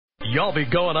Y'all be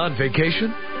going on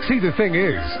vacation? See, the thing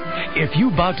is, if you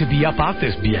about to be up out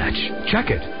this biatch, check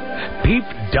it. Peep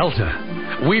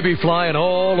Delta. We be flying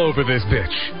all over this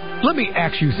bitch. Let me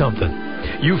ask you something.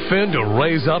 You fin to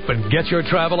raise up and get your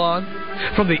travel on?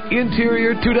 From the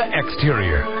interior to the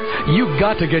exterior, you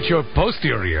got to get your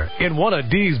posterior in one of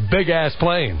these big-ass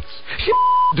planes.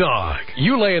 Dog,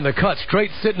 you lay in the cut straight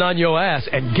sitting on your ass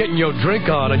and getting your drink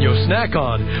on and your snack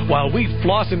on while we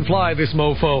floss and fly this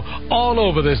mofo all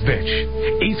over this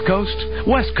bitch. East Coast,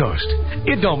 West Coast,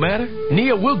 it don't matter.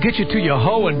 Nia will get you to your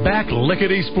hoe and back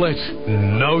lickety-splits.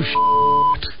 No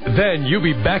Then you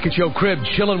be back at your crib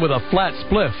chilling with a flat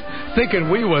spliff, thinking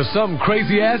we was some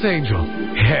crazy-ass angel.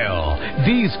 Hell,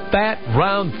 these fat,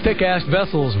 round, thick-ass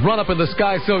vessels run up in the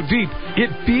sky so deep,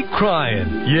 it be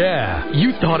crying. Yeah,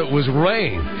 you thought it was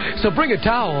rain. So bring a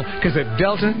towel, because at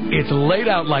Delta, it's laid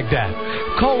out like that.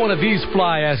 Call one of these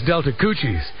fly-ass Delta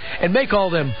coochies, and make all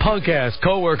them punk-ass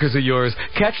co-workers of yours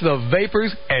catch the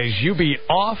vapors as you be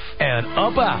off and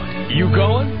up out. You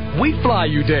going? We fly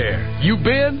you there. You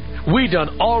been? We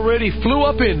done already flew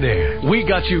up in there. We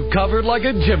got you covered like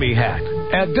a Jimmy hat.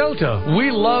 At Delta,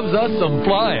 we loves us some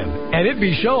flying, and it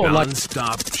be shown like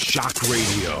non-stop shock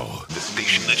radio. The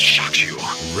station that shocks you.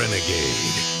 Renegade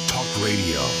Talk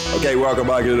Radio. Okay, welcome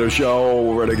back to the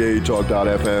show, Renegade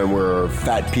Talk.fm, where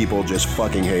fat people just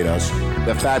fucking hate us.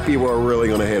 The fat people are really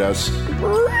gonna hate us.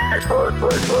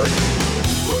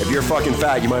 If you're fucking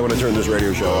fat, you might want to turn this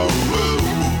radio show off.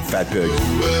 Fat pig.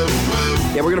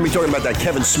 Yeah, we're going to be talking about that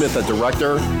Kevin Smith, that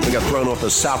director, who got thrown off the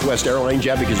Southwest Airlines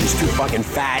jet because he's too fucking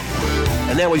fat.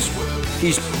 And now he's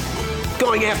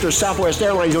going after Southwest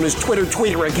Airlines on his Twitter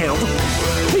account.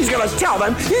 He's going to tell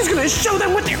them, he's going to show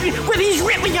them what he's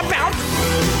really about.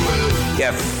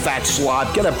 Yeah, fat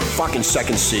slob, get a fucking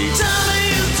second seat.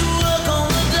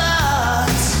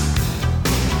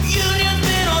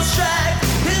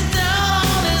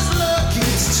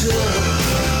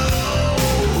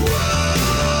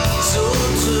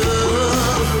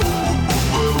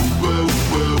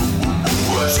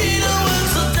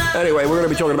 Anyway, we're going to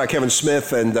be talking about Kevin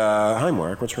Smith and hi,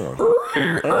 Mark. What's wrong? He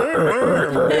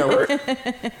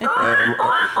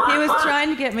was trying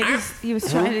to get me to. He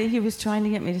was trying to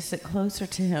get me to sit closer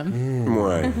to him.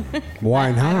 Why?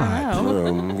 Why not?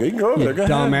 You go there. Go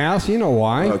dumbass. You know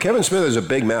why? Kevin Smith has a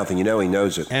big mouth, and you know he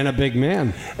knows it. And a big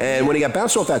man. And when he got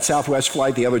bounced off that Southwest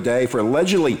flight the other day for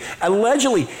allegedly,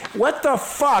 what the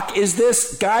fuck is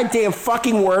this goddamn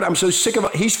fucking word? I'm so sick of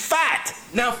it. He's fat.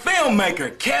 Now,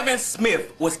 filmmaker Kevin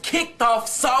Smith was kicked off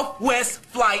Southwest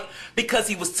flight because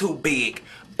he was too big.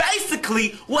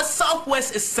 Basically, what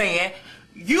Southwest is saying,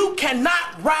 you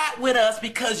cannot ride with us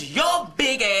because your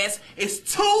big ass is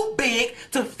too big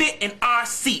to fit in our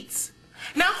seats.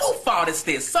 Now, whose fault is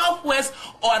this, Southwest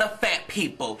or the fat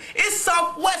people? It's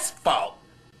Southwest's fault.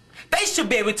 They should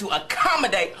be able to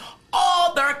accommodate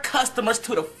all their customers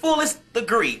to the fullest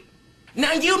degree.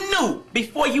 Now, you knew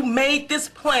before you made this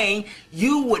plane,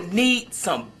 you would need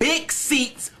some big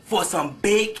seats for some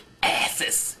big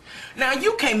asses. Now,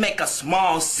 you can't make a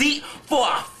small seat for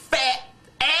a fat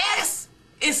ass.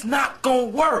 It's not gonna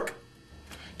work.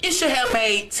 You should have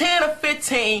made 10 or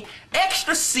 15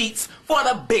 extra seats for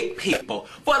the big people,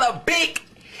 for the big,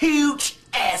 huge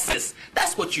asses.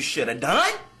 That's what you should have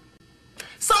done.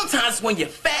 Sometimes when you're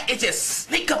fat, it just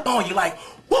sneak up on you like,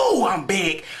 whoa, I'm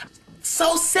big.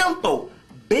 So simple.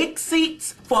 Big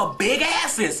seats for big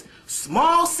asses.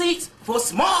 Small seats for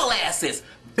small asses.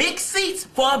 Big seats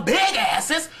for big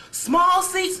asses. Small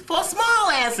seats for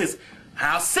small asses.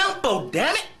 How simple,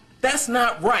 damn it. That's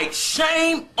not right.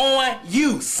 Shame on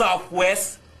you,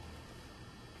 Southwest,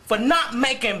 for not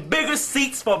making bigger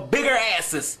seats for bigger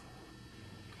asses.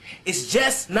 It's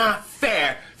just not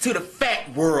fair to the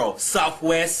fat world,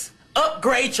 Southwest.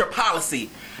 Upgrade your policy.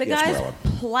 The guy's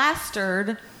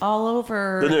plastered all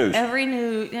over the news. Every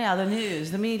news, the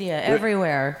news, the media,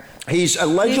 everywhere. He's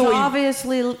allegedly... He's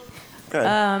obviously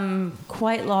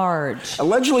quite large.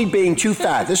 Allegedly being too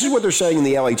fat. This is what they're saying in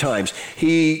the LA Times.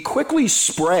 He quickly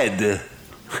spread...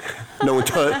 No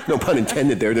pun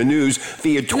intended there. The news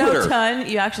via Twitter. No ton.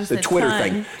 You actually said the Twitter ton.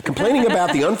 thing. Complaining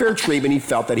about the unfair treatment he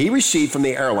felt that he received from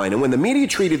the airline. And when the media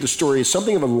treated the story as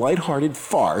something of a lighthearted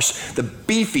farce, the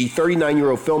beefy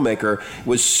 39-year-old filmmaker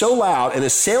was so loud and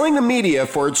assailing the media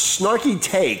for its snarky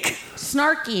take.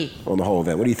 Snarky. On the whole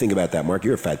event. What do you think about that, Mark?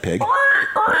 You're a fat pig.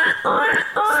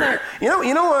 So,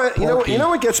 you know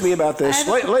what gets me about this?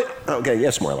 Okay,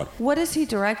 yes, Marla. What has he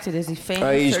directed? Is he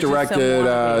famous? He's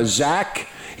directed Zach.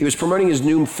 He was promoting his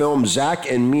new film, Zach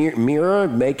and Mira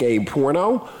Make a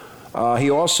Porno.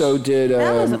 He also did...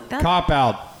 Cop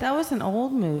Out. That was an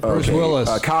old movie. Okay. Bruce Willis.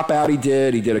 Cop Out he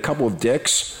did. He did a couple of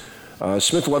Dicks.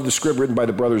 Smith loved the script written by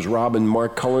the brothers Rob and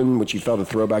Mark Cullen, which he felt a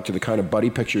throwback to the kind of buddy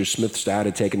pictures Smith's dad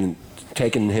had taken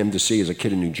him to see as a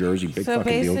kid in New Jersey. Big so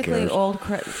fucking deal. basically,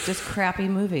 just crappy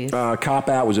movies. Cop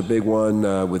Out was a big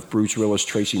one with Bruce Willis,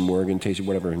 Tracy Morgan,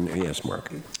 whatever. Yes,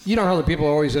 Mark. You know how the people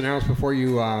always announce before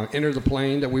you enter the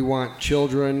plane that we want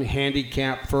children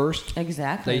handicapped first?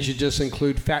 Exactly. They should just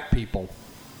include fat people.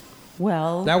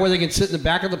 Well, that way they can sit in the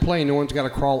back of the plane. No one's got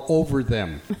to crawl over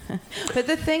them. But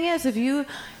the thing is, if you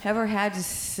ever had to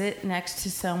sit next to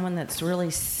someone that's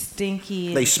really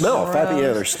stinky, they smell. gross, Fat,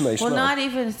 yeah, they smell. Well, not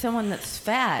even someone that's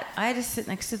fat. I had to sit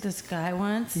next to this guy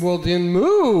once. Well, then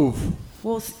move.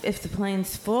 Well, if the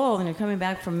plane's full and you're coming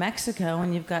back from Mexico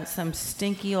and you've got some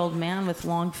stinky old man with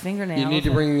long fingernails, you need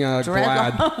to bring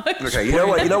Glad. Okay, you know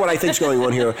what I think's going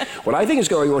on here? What I think is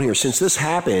going on here, since this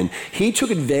happened, he took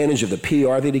advantage of the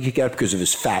PR that he could get because of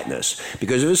his fatness,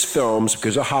 because of his films,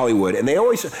 because of Hollywood, and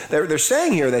they're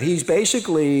saying here that he's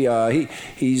basically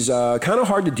he's kind of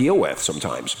hard to deal with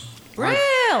sometimes. Really?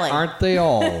 Aren't they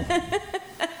all?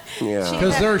 Yeah.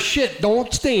 Because their shit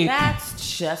don't stink.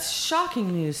 That's just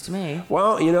shocking news to me.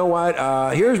 Well, you know what?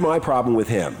 Here's my problem with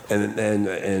him,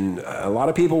 and a lot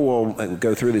of people will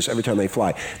go through this every time they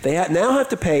fly. They now have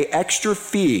to pay extra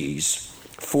fees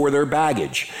for their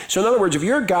baggage. So in other words, if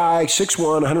you're a guy,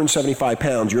 6'1", 175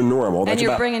 pounds, you're normal. And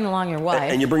you're bringing along your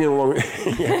wife. And you're bringing along,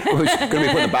 who's going to be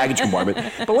put in the baggage compartment.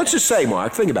 But let's just say,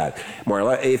 Mark, think about it.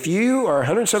 Marla, if you are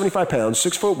 175 pounds,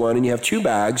 6'1", and you have 2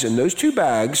 bags, and those 2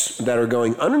 bags that are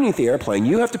going underneath the airplane,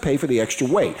 you have to pay for the extra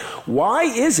weight. Why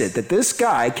is it that this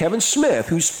guy, Kevin Smith,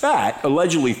 who's fat,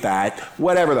 allegedly fat,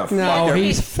 whatever the fuck. No,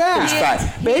 he's fat. He's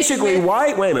fat. Basically,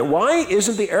 wait a minute, why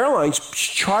isn't the airlines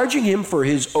charging him for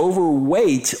his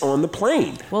overweight on the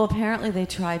plane? Well, apparently they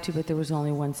tried to, but there was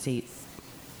only one seat.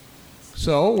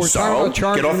 So we're talking about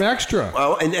charging him extra.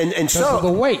 Well, and so of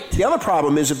the weight. The other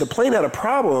problem is if the plane had a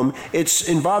problem, it's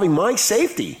involving my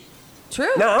safety. True.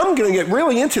 Now I'm going to get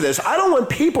really into this. I don't want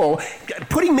people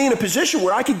putting me in a position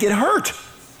where I could get hurt.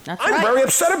 I'm very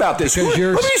upset about this. Because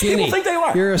you're who do these skinny. people think they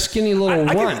are? You're a skinny little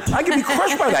runt. I could be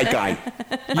crushed by that guy.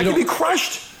 I could be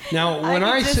crushed. Now, when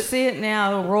I can just see it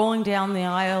now, rolling down the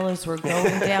aisle as we're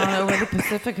going down over the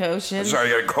Pacific Ocean. Sorry,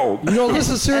 I got a cold. You know, this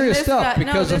is serious stuff guy,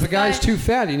 because if the guy's too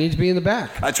fat, he needs to be in the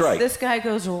back. That's right. This guy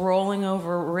goes rolling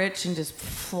over Rich and just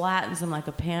flattens him like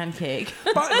a pancake.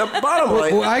 But the bottom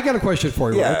line... Well, I got a question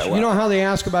for you, Yeah, Rich. well- You know how they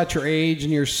ask about your age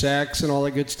and your sex and all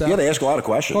that good stuff? Yeah, they ask a lot of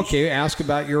questions. Okay, ask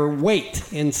about your weight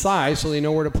and size so they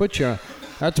know where to put you.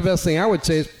 That's the best thing I would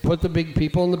say is put the big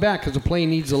people in the back because the plane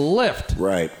needs a lift.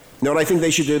 Right. You know what I think they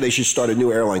should do? They should start a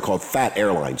new airline called Fat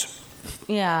Airlines.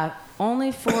 Yeah,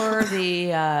 only for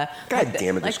the God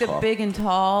damn it, like this the cough. big and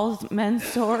tall men's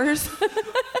stores.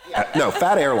 No,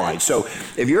 Fat Airlines. So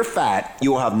if you're fat, you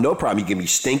will have no problem. You can be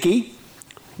stinky.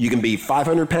 You can be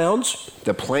 500 pounds.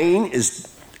 The plane is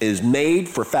made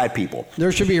for fat people.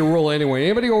 There should be a rule anyway.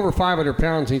 Anybody over 500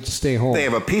 pounds needs to stay home. They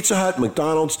have a Pizza Hut,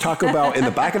 McDonald's, Taco Bell in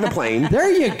the back of the plane. There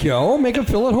you go. Make them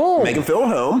feel at home. Make them feel at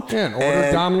home. Yeah, and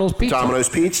order Domino's Pizza. Domino's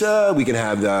Pizza. We can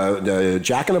have the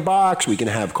Jack in the Box. We can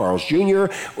have Carl's Jr.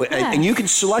 And you can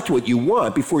select what you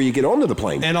want before you get onto the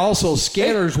plane. And also,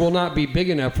 scanners will not be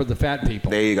big enough for the fat people.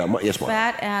 There you go. Yes, Mark.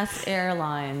 Fat-ass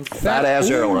airlines. Fat-ass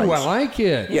airlines. Ooh, I like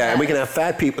it. Yeah, and we can have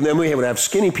fat people. And then we would have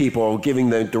skinny people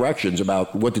giving the directions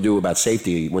about what to do about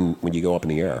safety when you go up in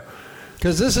the air.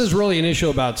 Because this is really an issue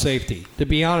about safety, to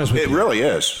be honest with you. It really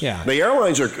is. Yeah. The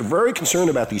airlines are very concerned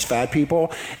about these fat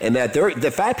people, and that the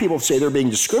fat people say they're being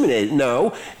discriminated.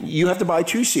 No, you have to buy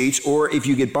 2 seats, or if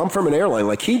you get bumped from an airline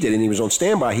like he did and he was on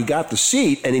standby, he got the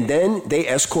seat, and then they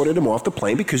escorted him off the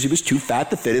plane because he was too fat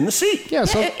to fit in the seat. Yeah,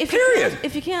 so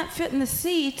If you can't fit in the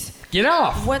seat, get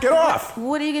off. Get off.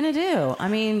 What are you going to do? I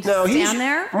mean, No, stand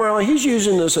there? Marla, he's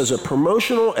using this as a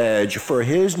promotional edge for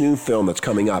his new film that's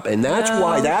coming up, and that's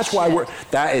why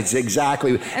that is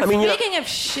exactly. And I mean, speaking of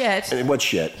shit, what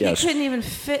shit? Yes. He couldn't even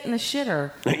fit in the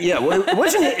shitter. Yeah, well,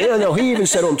 wasn't it? No, he even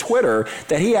said on Twitter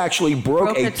that he actually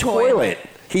broke a the toilet.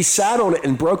 He sat on it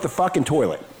and broke the fucking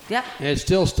toilet. Yep. And it's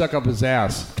still stuck up his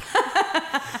ass.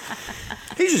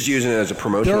 He's just using it as a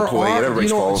promotional ploy, and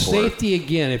everybody's falling for it. Safety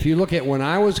again. If you look at when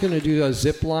I was going to do a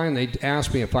zip line, they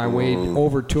asked me if I weighed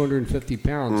over 250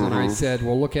 pounds, and I said,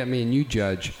 "Well, look at me and you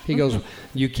judge." He goes,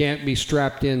 "You can't be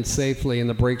strapped in safely, and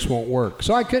the brakes won't work."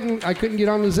 So I couldn't get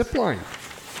on the zip line.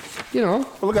 Know.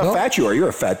 Well, look how fat you are. You're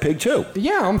a fat pig too.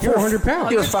 Yeah, I'm 400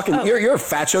 pounds. You're you're a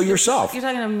fatso yourself. You're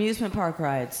talking amusement park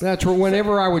rides. That's where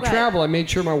whenever I would Right. travel, I made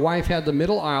sure my wife had the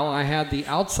middle aisle. I had the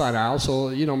outside aisle, so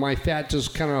my fat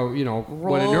just kind of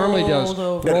what it normally does Rolled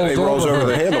over. It rolls over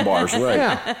the handlebars, right?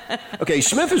 Yeah. Okay,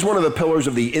 Smith is one of the pillars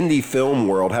of the indie film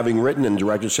world, having written and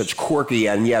directed such quirky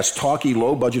and, yes, talky,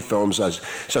 low-budget films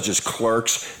such as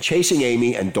Clerks, Chasing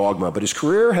Amy, and Dogma. But his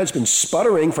career has been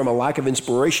sputtering from a lack of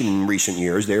inspiration in recent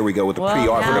years. There we go with the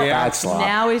PR for the fat slop.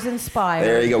 Now he's inspired.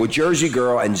 There you go, with Jersey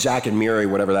Girl and Zack and Miri,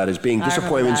 whatever that is, being I remember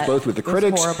disappointments that. both with the It was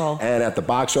critics horrible. and at the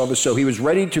box office. So he was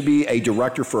ready to be a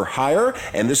director for hire,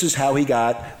 and this is how he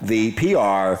got the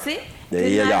PR. See? There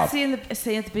Did you not go.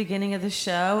 say at the beginning of the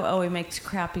show, oh, he makes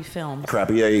crappy films.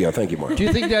 Crappy. There you go. Thank you, Mark. Do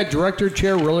you think that director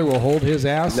chair really will hold his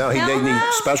ass? No, they Hell need no.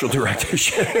 special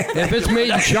directors. If it's made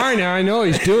in China, I know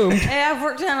he's doomed. Hey, I've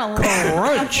worked on a lot.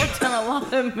 Crunch. I've worked on a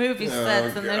lot of movie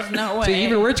sets, and there's no way. See,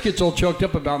 even Rich gets all choked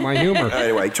up about my humor.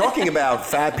 Anyway, talking about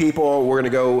fat people, we're going to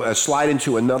go slide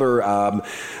into another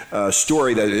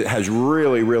story that has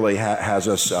really has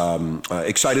us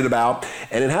excited about,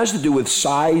 and it has to do with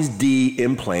size D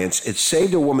implants. It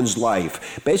saved a woman's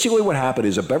life. Basically, what happened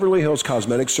is a Beverly Hills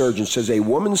cosmetic surgeon says a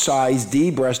woman's size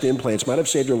D breast implants might have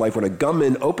saved her life when a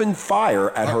gunman opened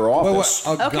fire at her office.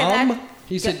 A Okay, gum? that-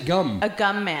 He said gum. A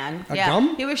gum man. A yeah.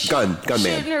 gum? He was Gun man.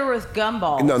 shooting her with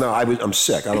gumballs. No, I'm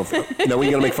sick. I don't. No,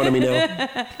 you gonna make fun of me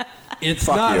now? It's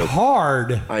Fuck not you.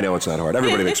 hard. I know it's not hard.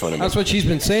 Everybody makes fun of me. That's what she's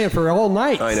been saying for all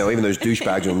night. I know, even those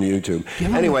douchebags on YouTube.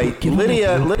 him Anyway, a- give him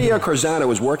a Lydia Carzano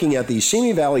was working at the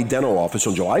Simi Valley Dental Office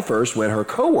on July 1st when her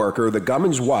coworker, the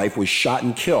gunman's wife, was shot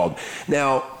and killed.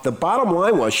 Now, the bottom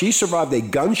line was she survived a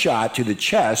gunshot to the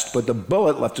chest, but the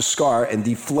bullet left a scar and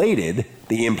deflated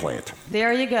the implant.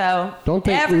 There you go. Don't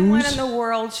they Everyone ooze? in the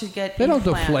world should get They don't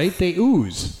implants. deflate, they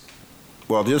ooze.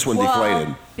 Well, this one deflated.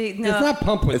 No, It's not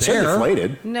pumped with It said air.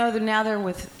 deflated. No, now they're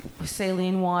with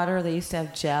saline water. They used to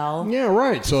have gel. Yeah,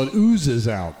 right. So it oozes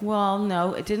out. Well,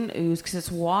 no, it didn't ooze because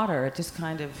it's water. It just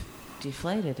kind of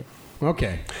deflated.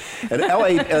 Okay. An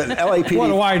LAPD, What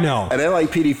do I know? An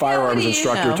LAPD firearms do you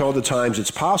instructor know? told the Times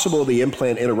it's possible the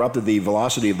implant interrupted the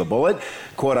velocity of the bullet.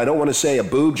 Quote, I don't want to say a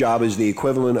boob job is the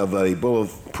equivalent of a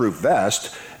bulletproof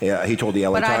vest. He told the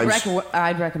LA But Times.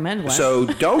 I'd recommend one. So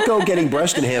don't go getting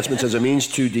breast enhancements as a means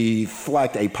to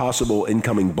deflect a possible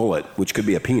incoming bullet, which could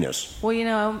be a penis.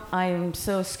 Well, I'm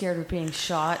so scared of being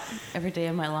shot every day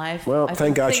of my life. Well, I've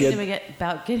thank been God she thinking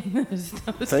about getting those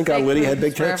Thank God fake Lydia had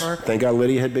big boobs tits. forever. Thank God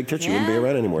Lydia had big tits. You wouldn't be Yeah,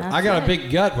 around anymore. that's I got a right.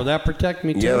 big gut. Will that protect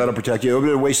me too? Yeah, that'll protect you. It would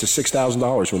be a waste of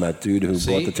 $6,000 from that dude who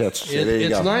bought the tits. So there you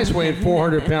it's go. nice weighing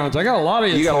 400 pounds. I got a lot of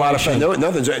You got a lot of fat. insulation. No,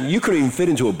 nothing's. You couldn't even fit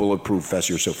into a bulletproof vest.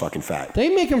 You're so fucking fat. They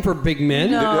make them for big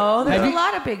men. No, there's Have a you-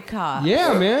 lot of big cocks.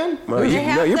 Yeah, man. Well, They you,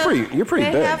 have no, you're those- pretty. You're pretty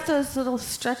they big. have those little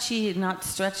stretchy, not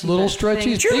stretchy. Little but stretchy,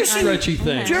 things. Did you big ever see- stretchy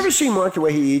things. Did you ever see Mark the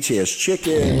way he eats? He has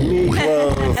chicken,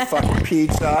 meatloaf, fucking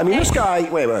pizza. I mean, this guy.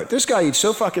 Wait a minute. This guy eats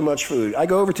so fucking much food. I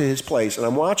go over to his place and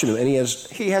I'm watching him, and he has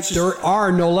just There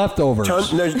are no leftovers.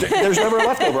 There's never a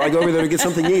leftover. I go over there to get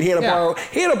something to eat. He had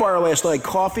a bar last night,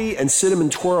 coffee and cinnamon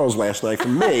twirls last night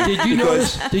from me. Did you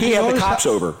because notice? Did he you had the notice cops how,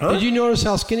 over? Huh? Did you notice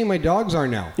how skinny my dogs are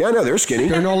now? Yeah, I know they're skinny.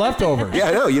 There are no leftovers. Yeah,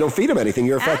 I know. You don't feed them anything.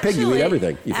 You're a fat pig. You eat Actually-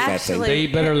 everything. You fat thing. They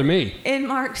eat better than me. In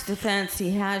Mark's defense,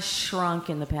 he has shrunk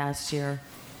in the past year.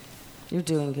 You're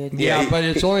doing good. Yeah, but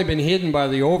it's only been hidden by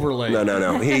the overlay. No,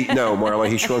 Marla.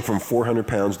 He shrunk from 400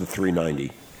 pounds to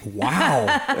 390. Wow.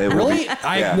 It will Really? be-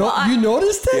 yeah. You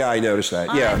noticed it? Yeah, I noticed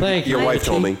that. Yeah, Thank you. your wife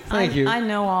told me. Thank you. I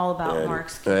know all about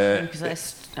Mark's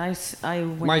because I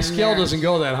went My in scale there. doesn't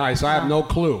go that high, so I have no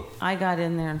clue. I got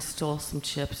in there and stole some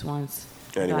chips once.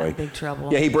 Got Anyway, in big trouble.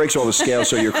 yeah, he breaks all the scales,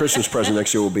 so your Christmas present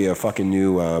next year will be a fucking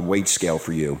new weight scale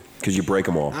for you because you break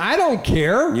them all. I don't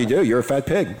care. You do. You're a fat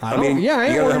pig. I don't- yeah, I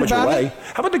ain't you don't know how worried much you about weigh. it.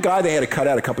 How about the guy they had to cut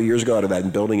out a couple years ago out of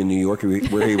that building in New York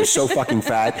where he was so fucking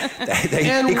fat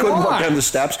And he couldn't walk why? down the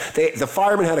steps. The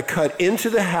fireman had to cut into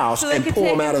the house So they and could pull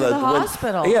take him him out of to the the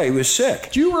hospital. Yeah, he was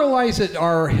sick. Do you realize that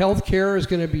our health care is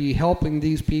going to be helping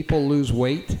these people lose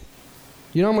weight?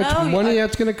 You know how much money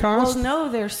that's going to cost? Well,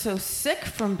 no, they're so sick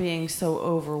from being so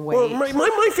overweight. Well,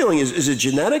 my feeling is it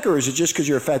genetic or is it just because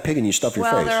you're a fat pig and you stuff your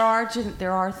Well, face?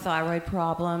 there are thyroid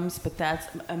problems, but that's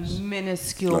a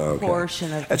minuscule Okay.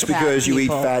 portion of That's the fat because you eat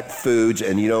people. fat foods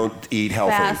and you don't eat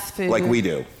healthy Fast food. like we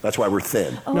do. That's why we're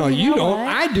thin. Oh, no, you you know don't.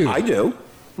 what? I do. I do.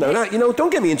 No, don't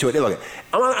get me into it. Look,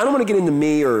 I don't want to get into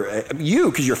me or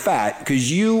you because you're fat, because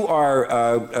you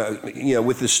are,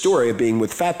 with this story of being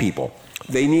with fat people.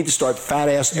 They need to start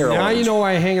fat-ass airlines. Now you know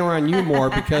why I hang around you more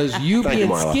because you Thank you, being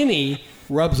Marla. skinny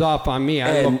rubs off on me. I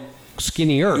And look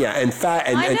skinnier. Yeah, and fat.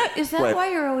 And, I know. Is that right. why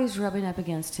you're always rubbing up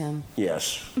against him?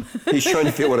 Yes. He's trying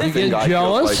to feel what a You thin get guy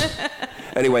jealous? feels like.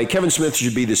 Anyway, Kevin Smith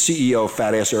should be the CEO of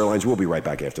Fat Ass Airlines. We'll be right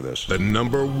back after this. The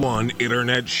 #1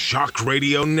 Internet Shock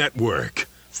Radio Network.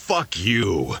 Fuck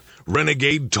you.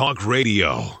 Renegade Talk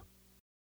Radio.